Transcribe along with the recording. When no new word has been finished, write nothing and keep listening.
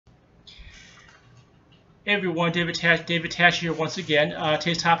Hey everyone, David Tash here once again.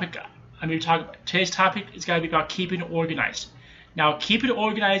 Today's topic is going to be about keeping organized. Now, keeping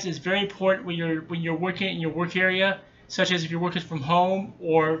organized is very important when you're working in your work area, such as if you're working from home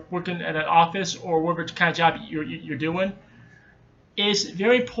or working at an office or whatever kind of job you're doing. It's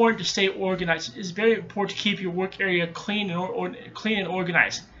very important to stay organized. It's very important to keep your work area clean and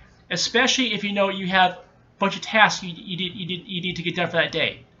organized, especially if you know you have a bunch of tasks you need to get done for that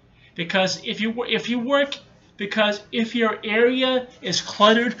day. Because if your area is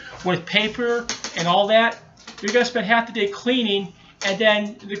cluttered with paper and all that, you're gonna spend half the day cleaning, and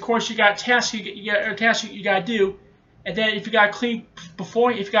then of course you got tasks you gotta do, and then if you gotta spend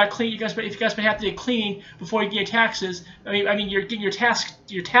half the day cleaning before you get your taxes. You're getting your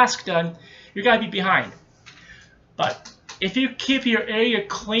task done. You're gonna be behind. But if you keep your area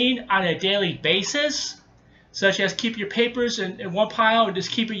clean on a daily basis, such as keep your papers in one pile and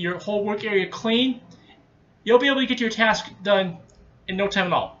just keeping your whole work area clean, you'll be able to get your task done in no time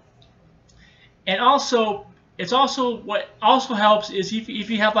at all. And also, what also helps is if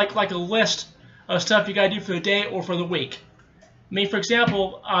you have like a list of stuff you gotta do for the day or for the week. For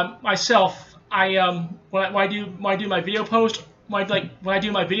example, myself, when I do my video post, when I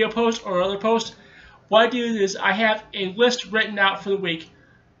do my video post or other post, what I do is I have a list written out for the week,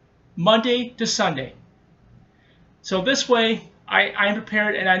 Monday to Sunday. So this way, I'm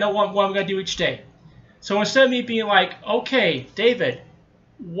prepared and I know what I'm going to do each day. So instead of me being like, okay, David,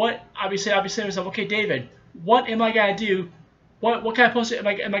 I'll be saying to myself, okay, David, what am I going to do? What kind of post am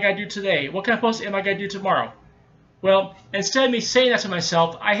I going to do today? What kind of post am I going to do tomorrow? Well, instead of me saying that to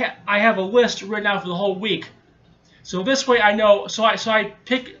myself, I have a list written out for the whole week. So this way I know. So I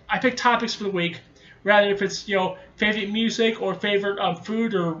pick topics for the week, rather if it's favorite music or favorite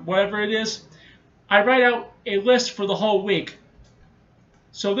food or whatever it is. I write out a list for the whole week.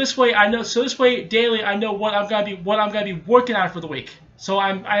 So this way I know. So this way daily I know what I'm gonna be working on for the week. So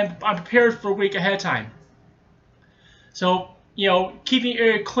I'm prepared for a week ahead of time. So keeping your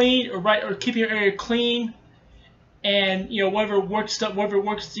area clean or keeping your area clean, and whatever work details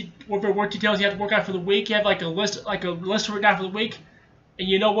you have to work on for the week. You have like a list written out for the week, and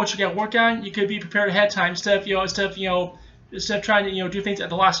you know what you got to work on. You could be prepared ahead of time instead of trying to do things at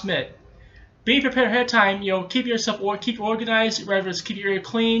the last minute. Being prepared ahead of time, keep organized, whether it's keep your area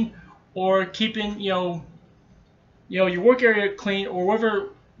clean or keeping your work area clean, or whatever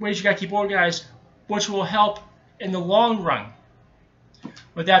ways you got to keep organized, which will help in the long run.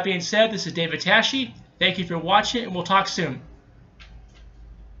 With that being said, this is David Tashi. Thank you for watching, and we'll talk soon.